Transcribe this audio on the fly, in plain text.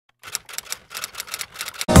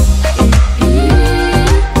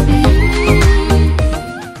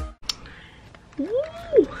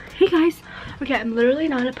Okay, I'm literally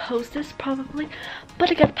not gonna post this probably, but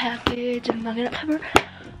I got a package and I'm not gonna cover.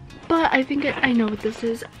 But I think I know what this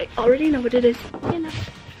is. I already know what it is. You know,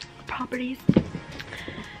 properties.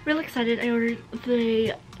 Really excited. I ordered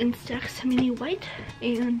the Instax mini white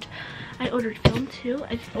and I ordered film too.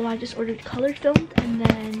 I just ordered colored film, and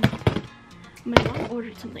then my mom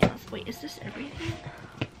ordered something else. Wait, is this everything?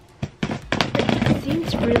 It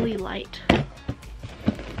seems really light.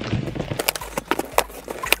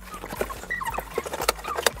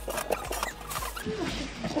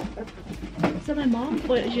 So my mom,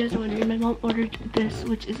 what you guys wondering, my mom ordered this,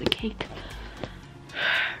 which is a cake.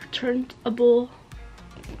 Turnable.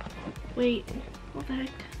 Wait, what the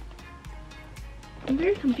heck? I'm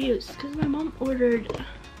very confused because my mom ordered.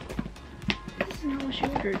 This is not what she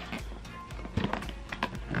ordered.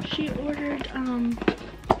 She ordered,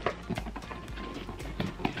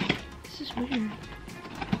 this is weird.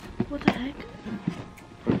 What the heck?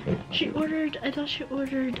 She ordered, I thought she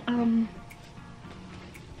ordered,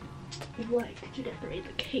 like to decorate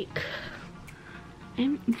the cake.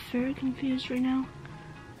 I'm very confused right now.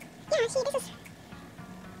 Yeah, see, this is...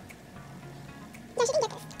 Yeah, she didn't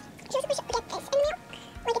get this. She was supposed to get this in the mail.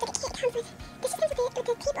 Like, it's like a kit. It comes with... This comes with the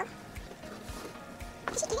table.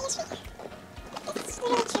 Did she get it yesterday? This is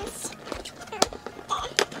literally just...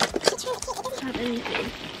 She turned the cake. It doesn't have anything.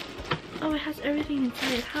 Oh, it has everything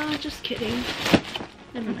inside. Huh? Just kidding.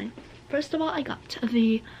 Never mind. First of all, I got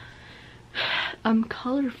the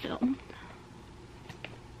color film,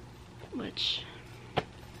 which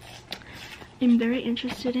I'm very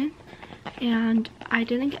interested in, and I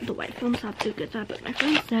didn't get the white film, so I have to get that, but my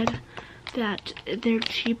friend said that they're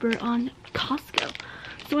cheaper on Costco,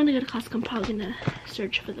 so when I go to Costco I'm probably gonna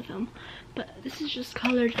search for the film. But this is just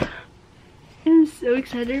colored. I'm so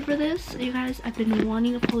excited for this, you guys. I've been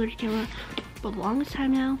wanting a colored camera for the longest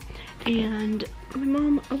time now, and my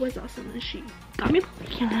mom was awesome and she got me a colored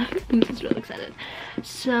camera. I'm just really excited.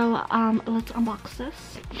 So let's unbox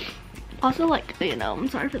this. Also, like, you know, I'm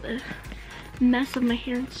sorry for the mess of my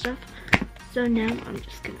hair and stuff. So now I'm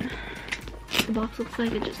just gonna, the box looks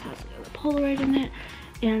like it just has like a Polaroid in it,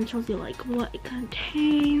 and it tells you like what it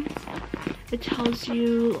contains. It tells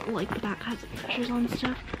you like the back has like pictures on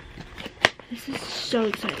stuff. This is so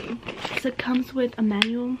exciting. So it comes with a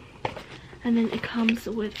manual, and then it comes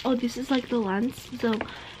with, oh, this is like the lens, so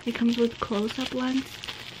it comes with close-up lens.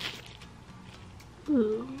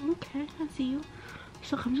 Ooh, okay, I see you.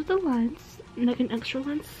 So it comes with a lens, like an extra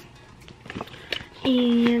lens,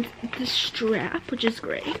 and the strap, which is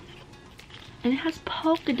great, and it has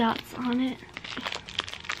polka dots on it.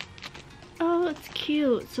 Oh, it's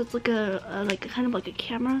cute. So it's like a kind of like a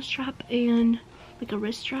camera strap and like a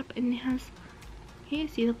wrist strap, and it has, can you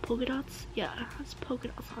see the polka dots? Yeah, it has polka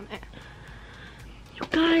dots on it. You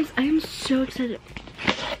guys, I am so excited.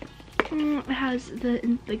 It has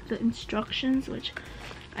the the instructions, which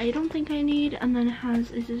I don't think I need, and then it has,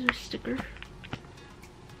 is this a sticker?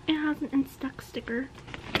 It has an Instax sticker,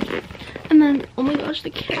 and then, oh my gosh, the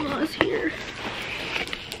camera is here.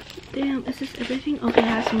 Damn, is this everything? Okay, it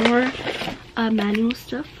has more manual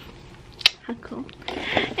stuff. How cool.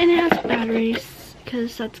 And it has batteries,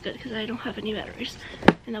 because that's good, because I don't have any batteries,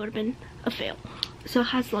 and that would have been a fail. So it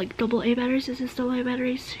has like AA batteries. This is AA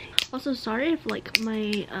batteries. Also, sorry if like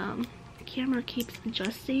my camera keeps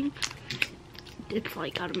adjusting. It's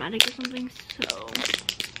like automatic or something, so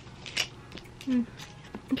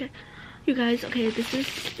okay, you guys. Okay, this is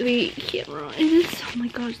the camera. It is, oh my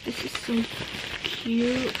gosh, this is so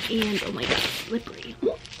cute, and oh my god, slippery.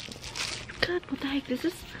 God, what the heck? This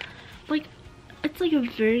is like, it's like a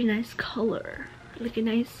very nice color, like a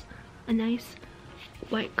nice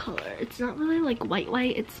white color. It's not really like white,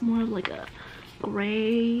 it's more of like a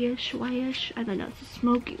grayish, whitish, I don't know, it's a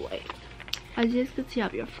smoky white. As you guys can see, you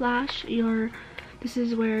have your flash, this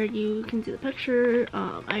is where you can see the picture.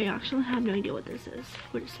 I actually have no idea what this is.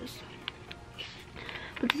 What is this?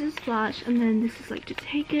 But this is flash, and then this is like to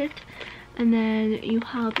take it, and then you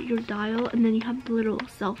have your dial, and then you have the little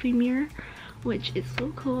selfie mirror, which is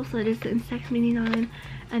so cool. So it is the Instax Mini 9,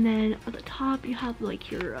 and then at the top you have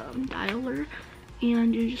like your dialer,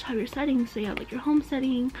 and you just have your settings. So you have like your home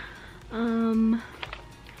setting,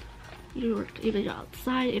 if it's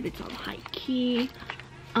outside, if it's on high key,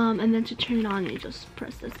 and then to turn it on you just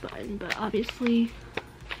press this button. But obviously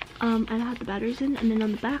I don't have the batteries in, and then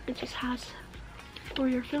on the back it just has for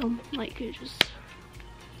your film, like you just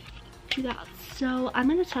do that. So I'm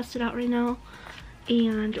gonna test it out right now,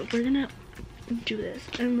 and we're gonna do this.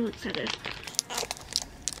 I'm really excited.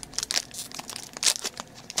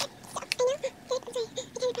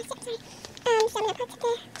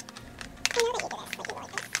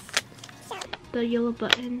 The yellow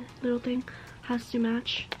button little thing has to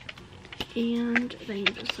match, and then you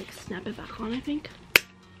just like snap it back on, I think.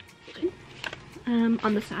 Okay.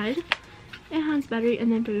 On the side it has battery, and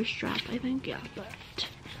then for your strap, I think, yeah, but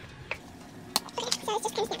okay, so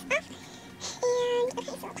it's just kind of snaps off, and okay,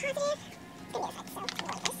 so positive, and yes, so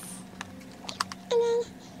like this, and then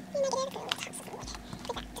negative, and the top,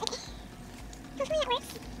 so like that, okay. Hopefully that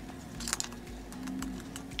works.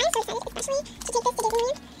 I'm so excited, especially to take this to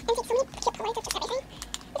Disneyland and take so many cute Polaroids of just everything.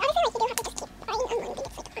 But honestly, like, you do have to just keep writing on one thing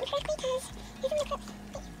it's like on correctly, because there's no clips.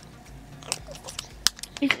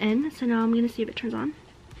 it's in, so now I'm gonna see if it turns on.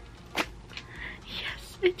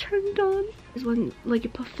 Yes, it turned on. Is when like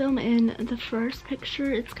you put film in the first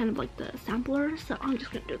picture, it's kind of like the sampler, so I'm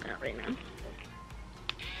just gonna do that right now.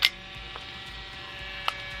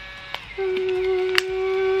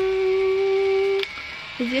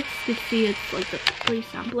 As you can see, it's like the free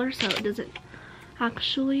sampler, so it doesn't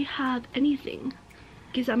actually have anything.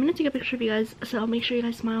 Okay, so I'm gonna take a picture of you guys, so I'll make sure you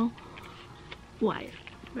guys smile wide.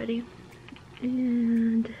 Ready?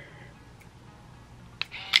 And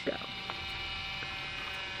go.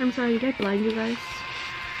 I'm sorry, did I blind you guys?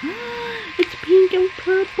 It's pink and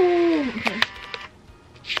purple. Okay.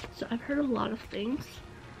 So I've heard a lot of things.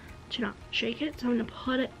 Do not shake it. So I'm gonna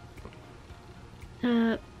put it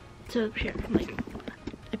so here, like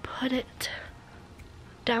I put it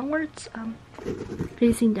downwards,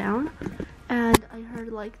 facing down, and I heard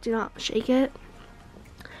like do not shake it,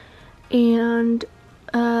 and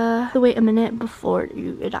wait a minute before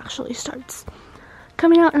it actually starts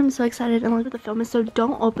coming out. I'm so excited, and look at the film is, so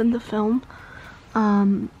don't open the film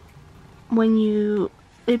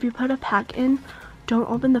if you put a pack in. Don't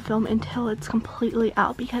open the film until it's completely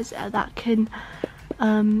out, because that can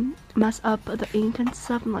mess up the ink and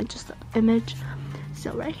stuff, and like just the image.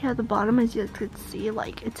 So right here at the bottom, as you can see,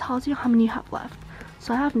 like it tells you how many you have left.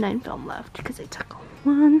 So I have 9 film left because I took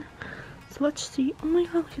 1. So let's see. Oh my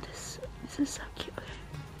god, look at this. This is so cute. Okay.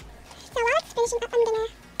 So while it's finishing up, I'm gonna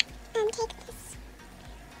take this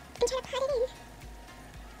and try to pot it in.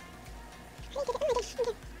 How do you get it? Oh my gosh,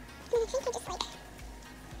 okay. And then I think you just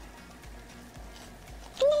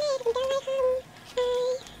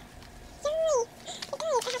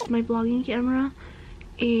like my vlogging camera,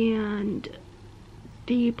 and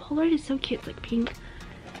the Polaroid is so cute. It's like pink,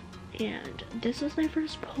 and this is my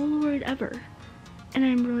first Polaroid ever, and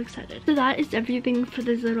I'm really excited. So that is everything for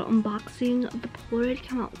this little unboxing. The Polaroid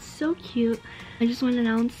came out so cute. I just want to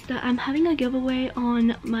announce that I'm having a giveaway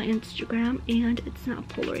on my Instagram, and it's not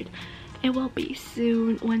Polaroid. It will be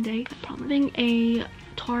soon, one day, I promise. I'm having a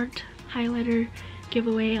Tarte highlighter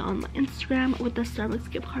giveaway on my Instagram with the Starbucks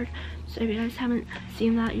gift card. So if you guys haven't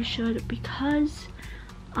seen that, you should, because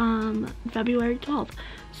February 12th.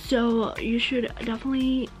 So you should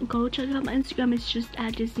definitely go check out my Instagram. It's just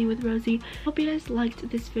at Disney with Rosie. Hope you guys liked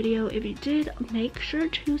this video. If you did, make sure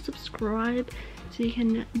to subscribe so you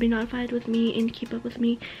can be notified with me and keep up with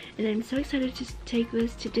me. And I'm so excited to take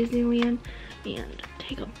this to Disneyland and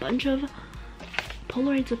take a bunch of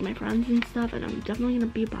Polaroids with my friends and stuff, and I'm definitely gonna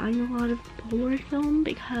be buying a lot of Polaroid film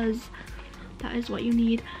because that is what you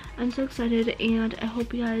need. I'm so excited, and I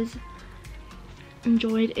hope you guys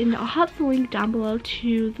enjoyed, and I'll have the link down below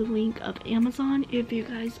to the link of Amazon if you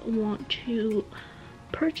guys want to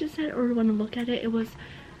purchase it or want to look at it. It was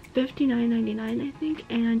 $59.99 I think,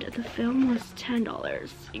 and the film was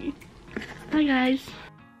 $10. Bye guys.